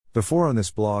Before on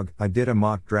this blog, I did a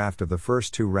mock draft of the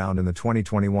first 2 rounds in the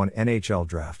 2021 NHL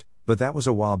draft, but that was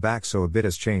a while back, so a bit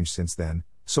has changed since then,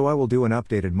 so I will do an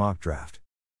updated mock draft.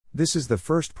 This is the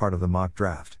first part of the mock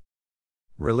draft.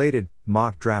 Related,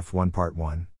 Mock Draft 1 Part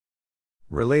 1.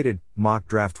 Related, Mock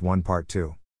Draft 1 Part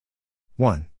 2.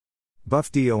 1.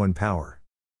 Buff Dio and Power.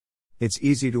 It's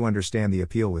easy to understand the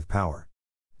appeal with Power.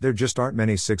 There just aren't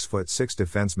many 6'6"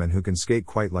 defensemen who can skate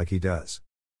quite like he does.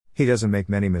 He doesn't make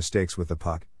many mistakes with the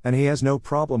puck, and he has no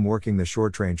problem working the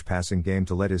short-range passing game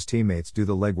to let his teammates do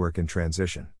the legwork in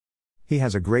transition. He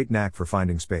has a great knack for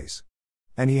finding space.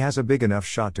 And he has a big enough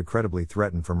shot to credibly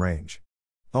threaten from range.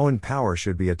 Owen Power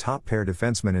should be a top-pair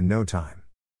defenseman in no time.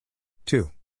 2.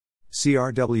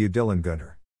 CRW Dylan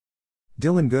Guenther.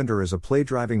 Dylan Guenther is a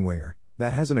play-driving winger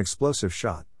that has an explosive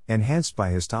shot, enhanced by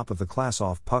his top-of-the-class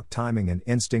off-puck timing and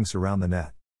instincts around the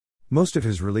net. Most of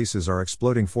his releases are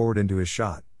exploding forward into his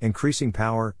shot, increasing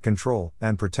power, control,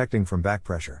 and protecting from back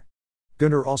pressure.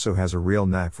 Guenther also has a real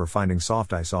knack for finding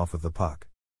soft ice off of the puck.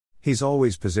 He's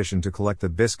always positioned to collect the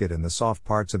biscuit in the soft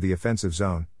parts of the offensive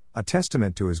zone, a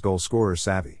testament to his goal scorer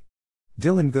savvy.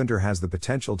 Dylan Guenther has the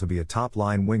potential to be a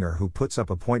top-line winger who puts up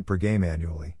a point per game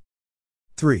annually.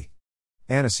 3.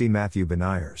 Annecy Matthew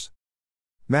Beniers.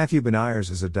 Matthew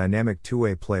Beniers is a dynamic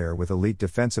two-way player with elite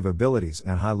defensive abilities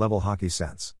and high-level hockey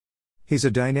sense. He's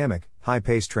a dynamic,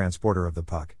 high-paced transporter of the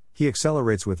puck. He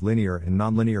accelerates with linear and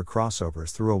nonlinear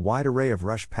crossovers through a wide array of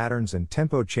rush patterns and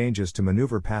tempo changes to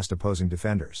maneuver past opposing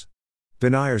defenders.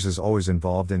 Beniers is always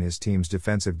involved in his team's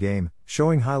defensive game,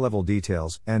 showing high-level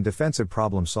details and defensive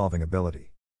problem-solving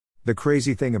ability. The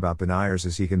crazy thing about Beniers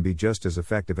is he can be just as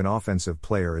effective an offensive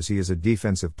player as he is a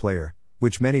defensive player,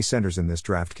 which many centers in this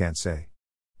draft can't say.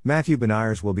 Matthew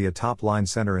Beniers will be a top-line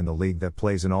center in the league that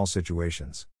plays in all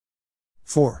situations.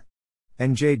 4.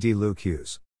 NJD Luke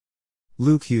Hughes.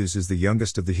 Luke Hughes is the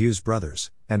youngest of the Hughes brothers,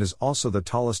 and is also the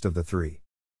tallest of the 3.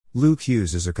 Luke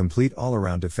Hughes is a complete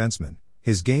all-around defenseman.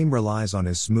 His game relies on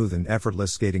his smooth and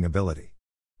effortless skating ability.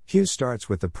 Hughes starts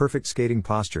with the perfect skating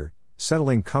posture,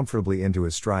 settling comfortably into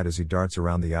his stride as he darts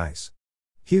around the ice.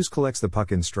 Hughes collects the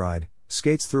puck in stride,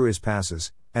 skates through his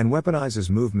passes, and weaponizes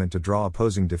movement to draw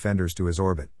opposing defenders to his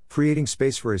orbit, creating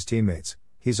space for his teammates.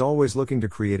 He's always looking to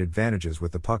create advantages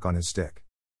with the puck on his stick.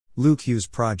 Luke Hughes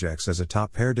projects as a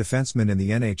top-pair defenseman in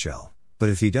the NHL, but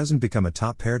if he doesn't become a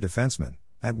top-pair defenseman,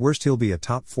 at worst he'll be a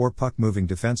top-4 puck-moving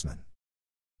defenseman.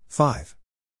 5.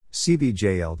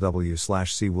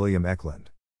 CBJLW/C William Eklund.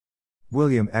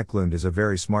 William Eklund is a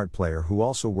very smart player who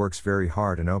also works very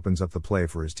hard and opens up the play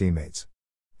for his teammates.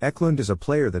 Eklund is a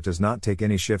player that does not take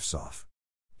any shifts off.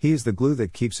 He is the glue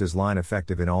that keeps his line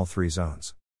effective in all 3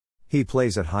 zones. He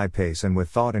plays at high pace and with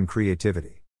thought and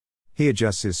creativity. He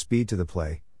adjusts his speed to the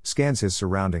play, scans his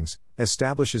surroundings,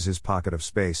 establishes his pocket of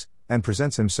space, and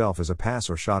presents himself as a pass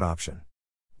or shot option.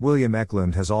 William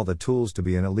Eklund has all the tools to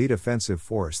be an elite offensive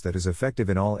force that is effective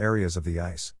in all areas of the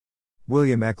ice.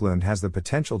 William Eklund has the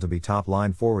potential to be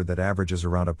top-line forward that averages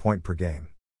around a point per game.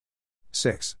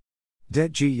 6.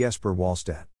 Jesper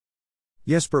Wallstedt.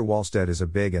 Jesper Wallstedt is a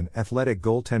big and athletic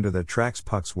goaltender that tracks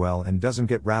pucks well and doesn't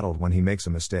get rattled when he makes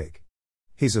a mistake.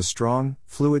 He's a strong,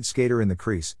 fluid skater in the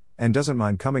crease, and doesn't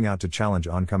mind coming out to challenge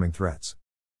oncoming threats.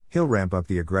 He'll ramp up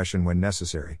the aggression when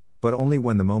necessary, but only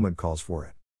when the moment calls for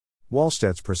it.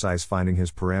 Wallstedt's precise finding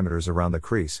his parameters around the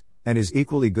crease, and is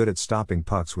equally good at stopping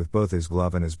pucks with both his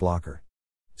glove and his blocker.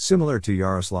 Similar to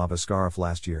Yaroslav Askarov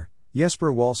last year,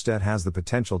 Jesper Wallstedt has the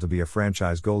potential to be a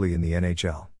franchise goalie in the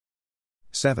NHL.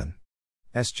 7.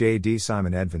 SJD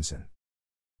Simon Edvinsson.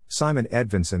 Simon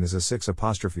Edvinsson is a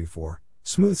 6'4",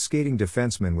 smooth skating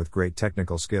defenseman with great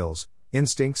technical skills,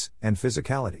 instincts, and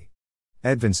physicality.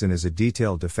 Edvinsson is a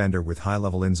detailed defender with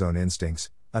high-level in-zone instincts,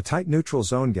 a tight neutral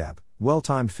zone gap,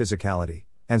 well-timed physicality,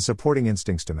 and supporting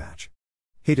instincts to match.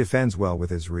 He defends well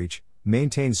with his reach,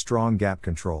 maintains strong gap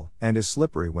control, and is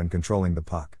slippery when controlling the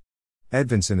puck.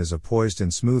 Edvinsson is poised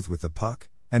and smooth with the puck,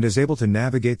 and is able to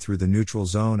navigate through the neutral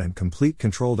zone and complete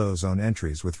controlled O-zone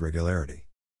entries with regularity.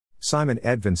 Simon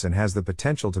Edvinsson has the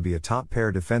potential to be a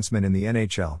top-pair defenseman in the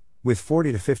NHL, with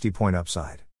 40 to 50 point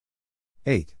upside.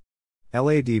 8.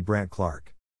 LAD Brandt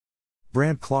Clarke.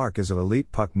 Brandt Clarke is an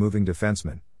elite puck-moving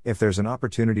defenseman. If there's an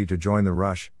opportunity to join the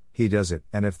rush, he does it,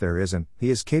 and if there isn't, he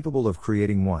is capable of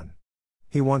creating one.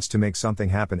 He wants to make something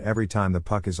happen every time the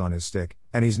puck is on his stick,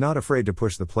 and he's not afraid to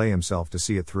push the play himself to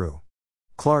see it through.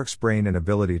 Clarke's brain and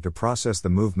ability to process the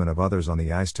movement of others on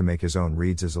the ice to make his own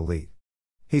reads is elite.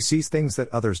 He sees things that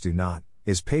others do not,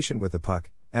 is patient with the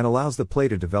puck, and allows the play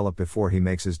to develop before he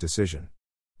makes his decision.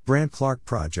 Brandt Clarke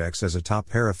projects as a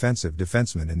top-pair offensive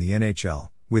defenseman in the NHL,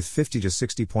 with 50 to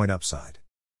 60 point upside.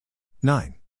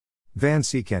 9. Van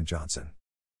C. Kent Johnson.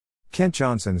 Kent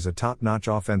Johnson is a top-notch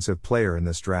offensive player in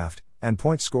this draft, and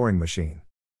point-scoring machine.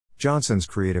 Johnson's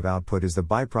creative output is the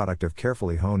byproduct of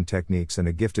carefully honed techniques and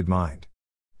a gifted mind.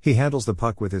 He handles the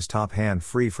puck with his top hand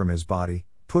free from his body,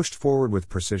 pushed forward with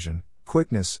precision,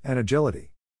 quickness, and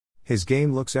agility. His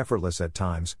game looks effortless at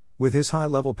times, with his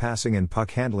high-level passing and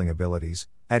puck-handling abilities,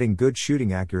 adding good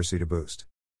shooting accuracy to boost.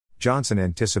 Johnson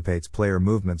anticipates player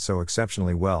movement so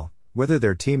exceptionally well, whether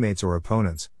they're teammates or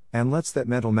opponents, and lets that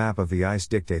mental map of the ice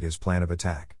dictate his plan of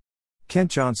attack.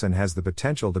 Kent Johnson has the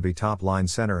potential to be top-line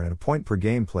center and a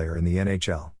point-per-game player in the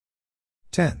NHL.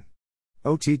 10.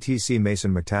 OTTC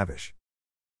Mason McTavish.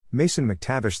 Mason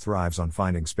McTavish thrives on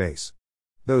finding space.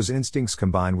 Those instincts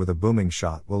combined with a booming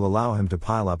shot will allow him to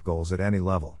pile up goals at any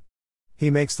level. He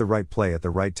makes the right play at the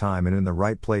right time and in the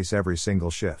right place every single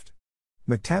shift.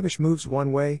 McTavish moves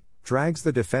one way, drags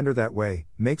the defender that way,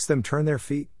 makes them turn their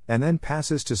feet, and then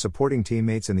passes to supporting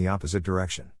teammates in the opposite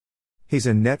direction. He's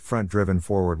a net front-driven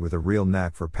forward with a real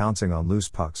knack for pouncing on loose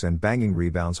pucks and banging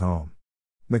rebounds home.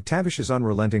 McTavish's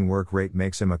unrelenting work rate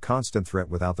makes him a constant threat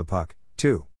without the puck,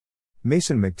 too.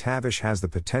 Mason McTavish has the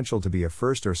potential to be a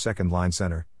first or second line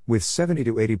center, with 70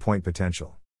 to 80 point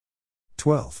potential.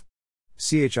 12.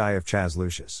 CHIF Chaz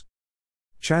Lucius.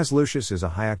 Chaz Lucius is a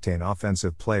high-octane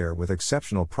offensive player with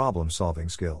exceptional problem-solving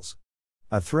skills.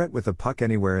 A threat with the puck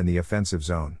anywhere in the offensive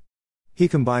zone. He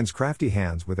combines crafty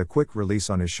hands with a quick release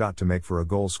on his shot to make for a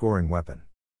goal-scoring weapon.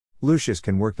 Lucius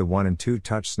can work the 1 and 2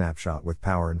 touch snapshot with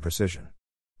power and precision.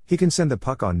 He can send the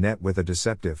puck on net with a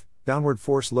deceptive, downward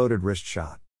force-loaded wrist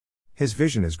shot. His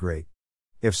vision is great.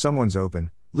 If someone's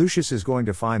open, Lucius is going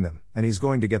to find them, and he's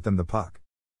going to get them the puck.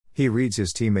 He reads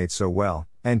his teammates so well,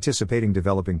 anticipating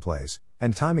developing plays,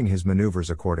 and timing his maneuvers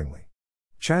accordingly.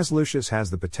 Chaz Lucius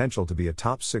has the potential to be a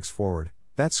top 6 forward,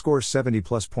 that scores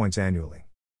 70+ points annually.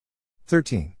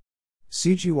 13.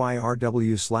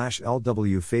 CGYRW/LW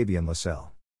Fabien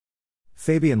Lysell.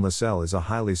 Fabien Lysell is a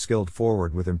highly skilled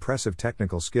forward with impressive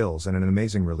technical skills and an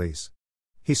amazing release.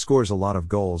 He scores a lot of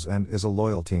goals and is a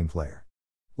loyal team player.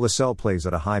 Lysell plays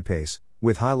at a high pace,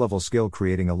 with high-level skill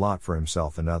creating a lot for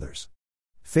himself and others.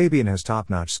 Fabien has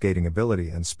top-notch skating ability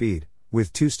and speed,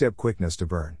 with two-step quickness to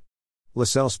burn.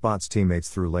 Lysell spots teammates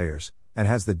through layers, and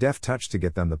has the deft touch to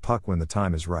get them the puck when the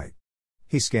time is right.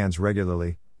 He scans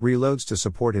regularly, reloads to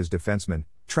support his defensemen,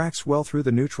 tracks well through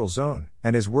the neutral zone,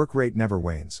 and his work rate never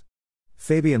wanes.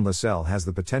 Fabien Lysell has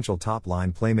the potential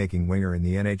top-line playmaking winger in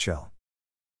the NHL.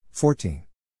 14.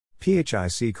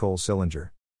 PHIC Cole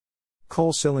Sillinger.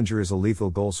 Cole Sillinger is a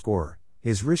lethal goal scorer.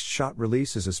 His wrist shot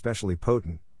release is especially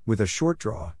potent, with a short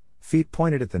draw, feet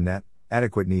pointed at the net,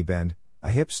 adequate knee bend, a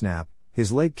hip snap,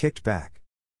 his leg kicked back,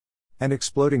 and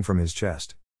exploding from his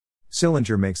chest.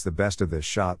 Sillinger makes the best of this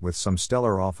shot with some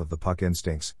stellar off-of-the-puck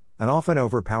instincts, an often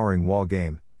overpowering wall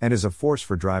game, and is a force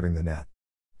for driving the net.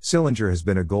 Sillinger has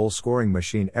been a goal-scoring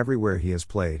machine everywhere he has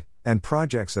played, and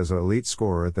projects as an elite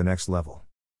scorer at the next level.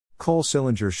 Cole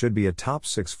Sillinger should be a top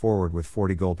 6 forward with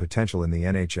 40 goal potential in the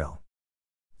NHL.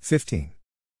 15.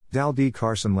 Dal D.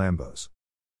 Carson Lambos.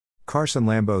 Carson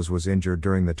Lambos was injured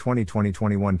during the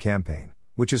 2020-21 campaign,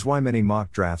 which is why many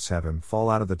mock drafts have him fall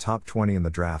out of the top 20 in the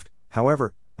draft.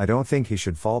 However, I don't think he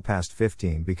should fall past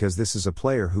 15 because this is a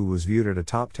player who was viewed at a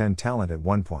top 10 talent at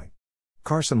one point.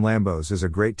 Carson Lambos is a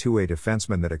great two-way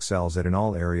defenseman that excels in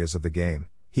all areas of the game.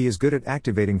 He is good at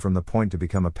activating from the point to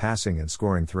become a passing and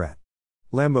scoring threat.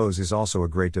 Lambos is also a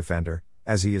great defender,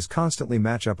 as he is constantly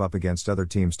matched up against other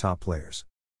teams' top players.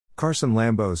 Carson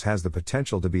Lambos has the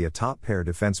potential to be a top pair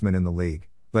defenseman in the league,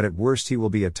 but at worst he will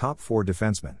be a top 4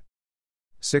 defenseman.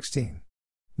 16.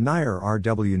 Nair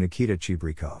RW Nikita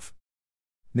Chibrikov.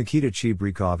 Nikita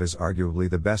Chibrikov is arguably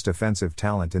the best offensive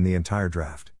talent in the entire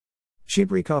draft.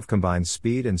 Chibrikov combines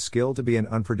speed and skill to be an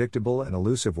unpredictable and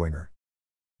elusive winger.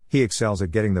 He excels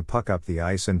at getting the puck up the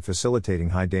ice and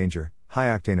facilitating high-danger,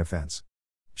 high-octane offense.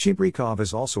 Chibrikov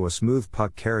is also a smooth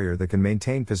puck carrier that can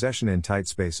maintain possession in tight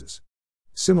spaces.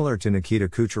 Similar to Nikita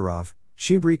Kucherov,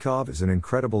 Chibrikov is an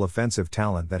incredible offensive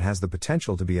talent that has the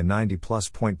potential to be a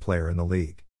 90+ point player in the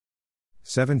league.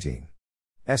 17.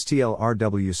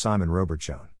 STLRW Simon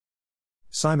Robertson.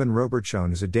 Simon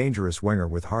Robertson is a dangerous winger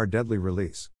with hard deadly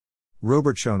release.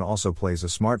 Robertson also plays a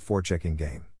smart forechecking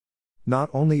game. Not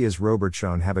only is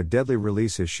Robertson have a deadly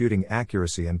release, his shooting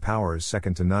accuracy and power is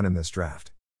second to none in this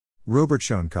draft.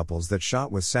 Robertson couples that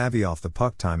shot with savvy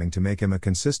off-the-puck timing to make him a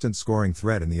consistent scoring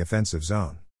threat in the offensive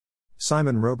zone.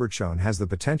 Simon Robertson has the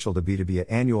potential to be an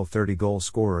annual 30-goal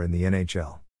scorer in the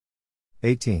NHL.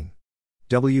 18.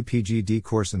 WPGD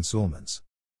Corson Sulemans.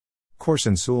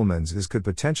 Corson Sulemans could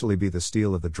potentially be the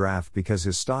steal of the draft because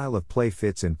his style of play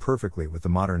fits in perfectly with the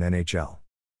modern NHL.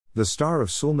 The star of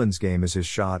Sulman's game is his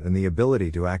shot and the ability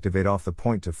to activate off the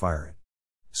point to fire it.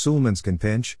 Sulmans can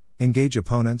pinch, engage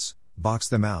opponents, box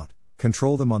them out,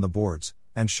 control them on the boards,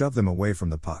 and shove them away from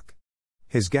the puck.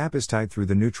 His gap is tight through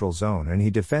the neutral zone and he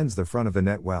defends the front of the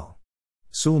net well.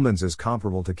 Sulmans is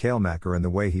comparable to Kalemacher in the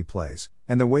way he plays,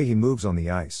 and the way he moves on the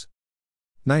ice.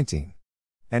 19.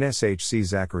 NSHC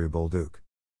Zachary Bolduc.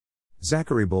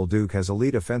 Zachary Bolduc has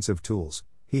elite offensive tools,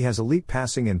 he has elite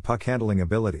passing and puck handling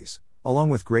abilities, along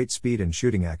with great speed and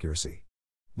shooting accuracy.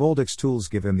 Bolduc's tools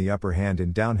give him the upper hand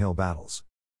in downhill battles.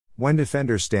 When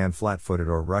defenders stand flat-footed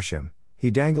or rush him,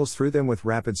 he dangles through them with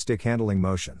rapid stick handling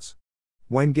motions.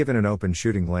 When given an open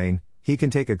shooting lane, he can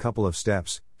take a couple of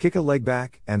steps, kick a leg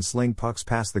back, and sling pucks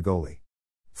past the goalie.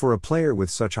 For a player with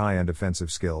such high-end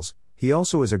offensive skills, he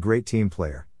also is a great team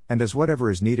player, and does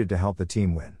whatever is needed to help the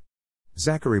team win.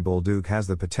 Zachary Bolduc has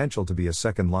the potential to be a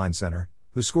second-line center,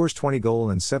 who scores 20 goals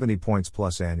and 70 points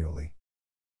plus annually.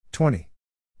 20.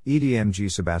 EDMG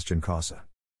Sebastian Cossa.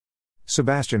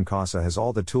 Sebastian Cossa has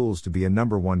all the tools to be a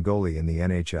number one goalie in the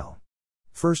NHL.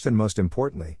 First and most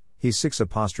importantly, he's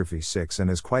 6'6"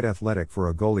 and is quite athletic for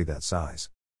a goalie that size.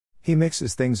 He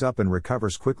mixes things up and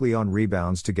recovers quickly on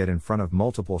rebounds to get in front of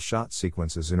multiple shot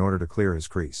sequences in order to clear his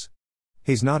crease.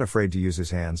 He's not afraid to use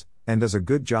his hands, and does a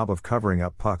good job of covering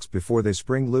up pucks before they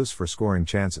spring loose for scoring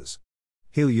chances.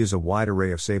 He'll use a wide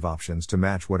array of save options to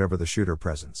match whatever the shooter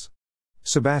presents.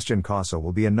 Sebastian Cossa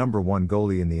will be a number one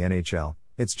goalie in the NHL,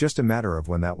 it's just a matter of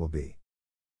when that will be.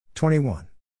 21.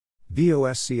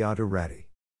 VOSC Aatu Räty.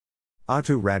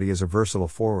 Aatu Räty is a versatile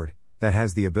forward that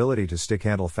has the ability to stick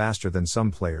handle faster than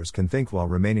some players can think while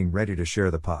remaining ready to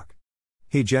share the puck.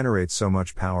 He generates so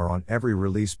much power on every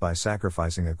release by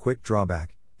sacrificing a quick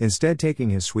drawback, instead taking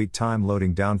his sweet time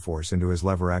loading downforce into his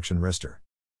lever action wrister.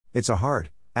 It's a hard,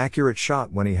 accurate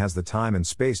shot when he has the time and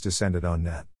space to send it on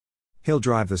net. He'll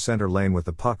drive the center lane with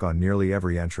the puck on nearly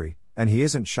every entry, and he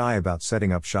isn't shy about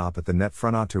setting up shop at the net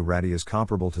front. Aatu Räty is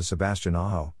comparable to Sebastian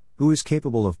Aho, who is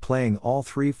capable of playing all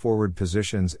three forward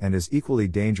positions and is equally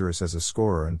dangerous as a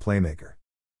scorer and playmaker.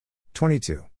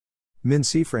 22.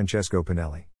 Mincy Francesco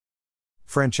Pinelli.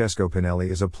 Francesco Pinelli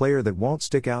is a player that won't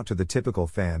stick out to the typical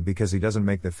fan because he doesn't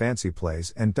make the fancy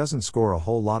plays and doesn't score a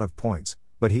whole lot of points,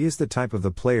 but he is the type of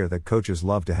the player that coaches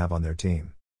love to have on their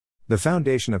team. The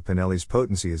foundation of Pinelli's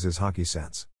potency is his hockey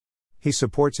sense. He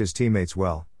supports his teammates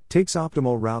well, takes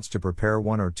optimal routes to prepare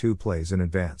one or two plays in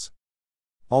advance.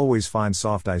 Always finds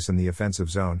soft ice in the offensive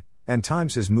zone, and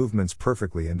times his movements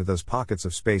perfectly into those pockets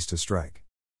of space to strike.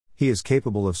 He is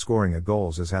capable of scoring a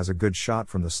goals as has a good shot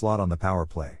from the slot on the power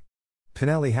play.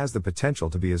 Pinelli has the potential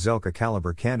to be a Zelka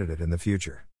caliber candidate in the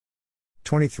future.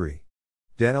 23.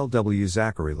 DLW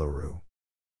Zachary Leroux.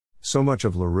 So much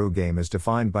of Leroux' game is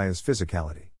defined by his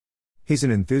physicality. He's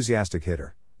an enthusiastic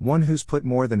hitter, one who's put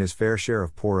more than his fair share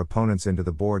of poor opponents into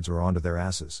the boards or onto their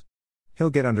asses.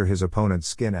 He'll get under his opponent's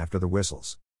skin after the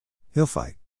whistles. He'll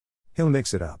fight. He'll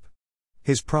mix it up.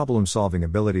 His problem-solving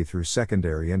ability through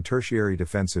secondary and tertiary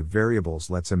defensive variables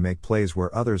lets him make plays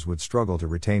where others would struggle to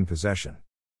retain possession.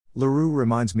 Leroux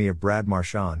reminds me of Brad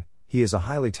Marchand. He is a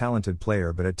highly talented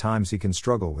player, but at times he can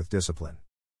struggle with discipline.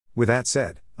 With that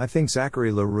said, I think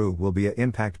Zachary Leroux will be an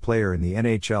impact player in the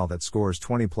NHL that scores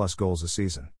 20-plus goals a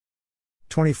season.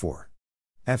 24.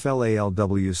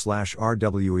 FLALW/RW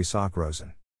Isak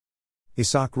Rosen.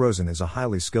 Isak Rosen is a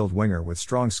highly skilled winger with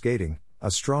strong skating,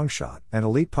 a strong shot, and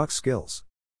elite puck skills.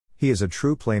 He is a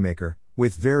true playmaker,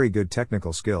 with very good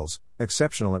technical skills,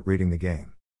 exceptional at reading the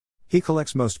game. He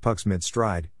collects most pucks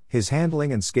mid-stride, his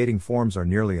handling and skating forms are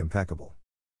nearly impeccable.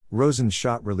 Rosen's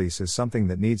shot release is something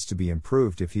that needs to be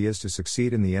improved if he is to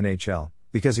succeed in the NHL,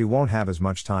 because he won't have as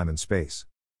much time and space.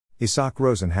 Isak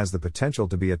Rosen has the potential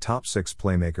to be a top 6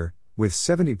 playmaker, with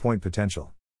 70-point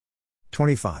potential.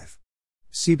 25.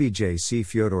 CBJC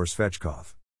Fyodor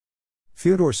Svechkov.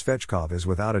 Fyodor Svechkov is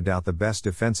without a doubt the best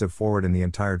defensive forward in the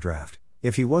entire draft.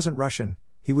 If he wasn't Russian,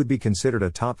 he would be considered a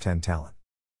top 10 talent.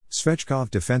 Svechkov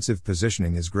defensive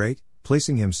positioning is great,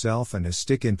 placing himself and his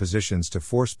stick in positions to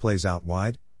force plays out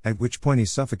wide, at which point he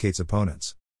suffocates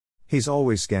opponents. He's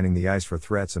always scanning the ice for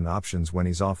threats and options when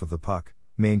he's off of the puck,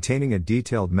 maintaining a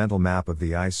detailed mental map of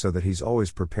the ice so that he's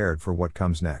always prepared for what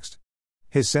comes next.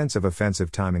 His sense of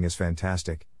offensive timing is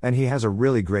fantastic, and he has a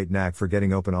really great knack for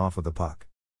getting open off of the puck.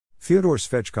 Fyodor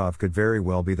Svechkov could very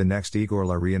well be the next Igor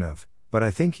Larionov, but I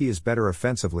think he is better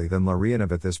offensively than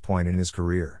Larionov at this point in his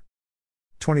career.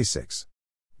 26.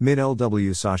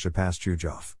 Mid-LW Sasha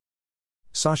Pastyujov.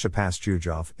 Sasha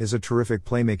Pastyujov is a terrific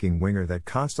playmaking winger that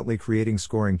constantly creating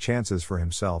scoring chances for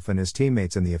himself and his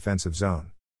teammates in the offensive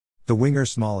zone. The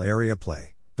winger's small area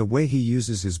play, The way he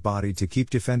uses his body to keep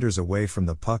defenders away from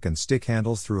the puck and stick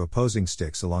handles through opposing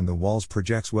sticks along the walls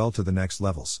projects well to the next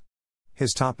levels.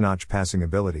 His top-notch passing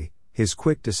ability, his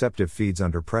quick deceptive feeds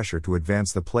under pressure to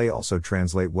advance the play also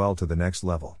translate well to the next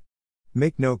level.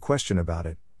 Make no question about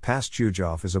it,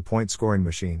 Pastujov is a point-scoring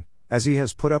machine, as he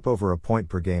has put up over a point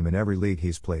per game in every league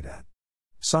he's played at.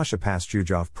 Sasha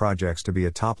Pastujov projects to be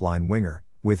a top-line winger,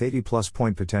 with 80-plus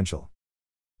point potential.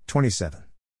 27.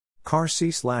 Car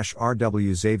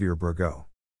C/RW Xavier Bourgault.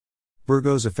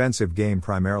 Bourgault's offensive game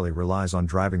primarily relies on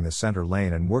driving the center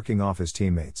lane and working off his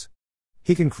teammates.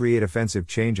 He can create offensive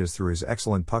changes through his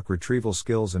excellent puck retrieval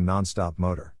skills and non-stop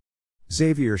motor.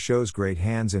 Xavier shows great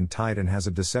hands in tight and has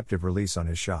a deceptive release on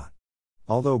his shot.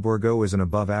 Although Bourgault is an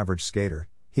above-average skater,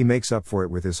 he makes up for it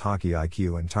with his hockey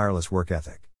IQ and tireless work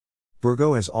ethic.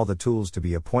 Bourgault has all the tools to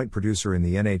be a point producer in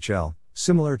the NHL,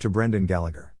 similar to Brendan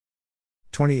Gallagher.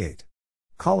 28.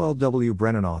 Call LW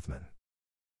Brennan Othmann.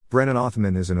 Brennan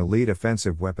Othmann is an elite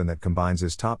offensive weapon that combines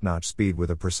his top-notch speed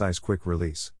with a precise quick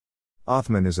release.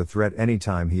 Othmann is a threat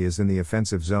anytime he is in the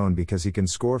offensive zone because he can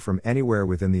score from anywhere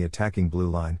within the attacking blue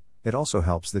line. It also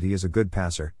helps that he is a good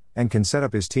passer, and can set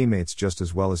up his teammates just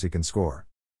as well as he can score.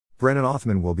 Brennan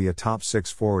Othmann will be a top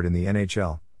 6 forward in the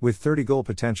NHL, with 30 goal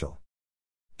potential.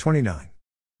 29.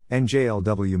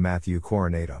 NJLW Matthew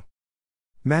Coronado.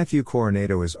 Matthew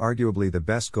Coronado is arguably the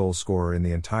best goal scorer in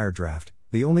the entire draft,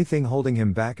 the only thing holding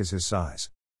him back is his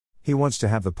size. He wants to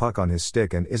have the puck on his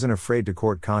stick and isn't afraid to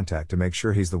court contact to make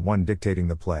sure he's the one dictating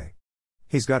the play.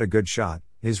 He's got a good shot,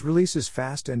 his release is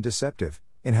fast and deceptive,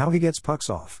 in how he gets pucks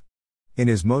off. In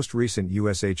his most recent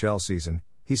USHL season,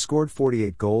 he scored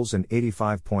 48 goals and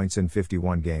 85 points in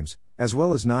 51 games, as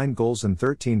well as 9 goals and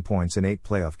 13 points in 8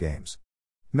 playoff games.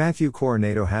 Matthew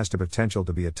Coronado has the potential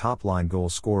to be a top-line goal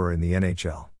scorer in the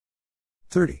NHL.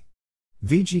 30.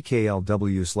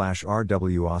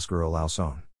 VGKLW/RW Oscar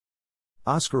Olausson.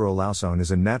 Oscar Olausson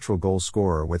is a natural goal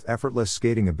scorer with effortless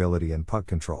skating ability and puck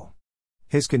control.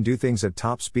 His can do things at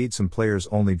top speed some players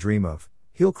only dream of.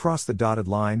 He'll cross the dotted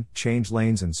line, change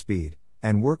lanes and speed,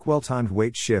 and work well-timed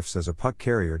weight shifts as a puck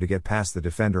carrier to get past the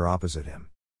defender opposite him.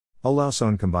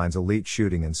 Olausson combines elite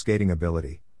shooting and skating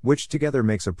ability, which together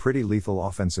makes a pretty lethal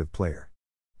offensive player.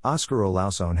 Oscar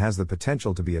Olausson has the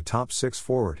potential to be a top 6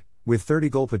 forward, with 30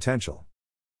 goal potential.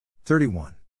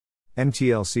 31.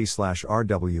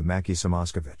 MTLC/RW Maki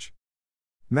Samoskevich.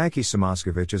 Maki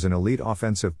Samoskevich is an elite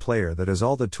offensive player that has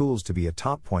all the tools to be a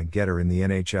top point getter in the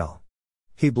NHL.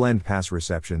 He blends pass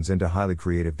receptions into highly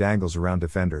creative dangles around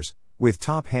defenders, with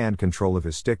top hand control of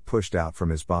his stick pushed out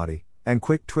from his body, and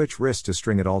quick twitch wrist to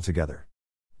string it all together.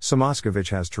 Samoskevich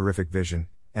has terrific vision,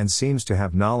 and seems to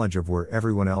have knowledge of where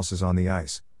everyone else is on the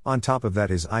ice. On top of that,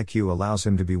 his IQ allows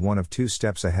him to be one of 2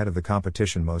 steps ahead of the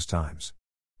competition most times.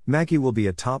 Maki will be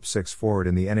a top 6 forward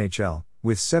in the NHL,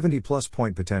 with 70-plus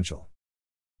point potential.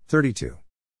 32.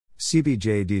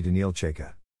 CBJD Daniil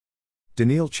Chayka.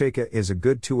 Daniil Chayka is a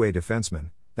good two-way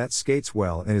defenseman, that skates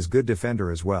well and is good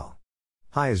defender as well.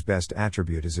 His best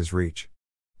attribute is his reach.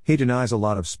 He denies a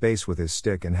lot of space with his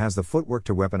stick and has the footwork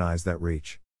to weaponize that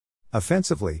reach.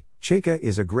 Offensively, Chayka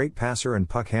is a great passer and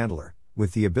puck handler,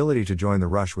 with the ability to join the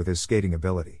rush with his skating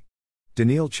ability.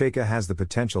 Daniil Chayka has the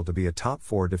potential to be a top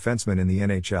 4 defenseman in the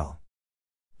NHL.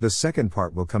 The second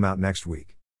part will come out next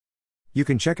week. You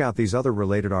can check out these other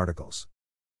related articles.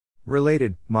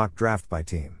 Related, Mock Draft by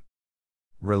Team.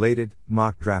 Related,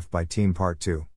 Mock Draft by Team Part 2.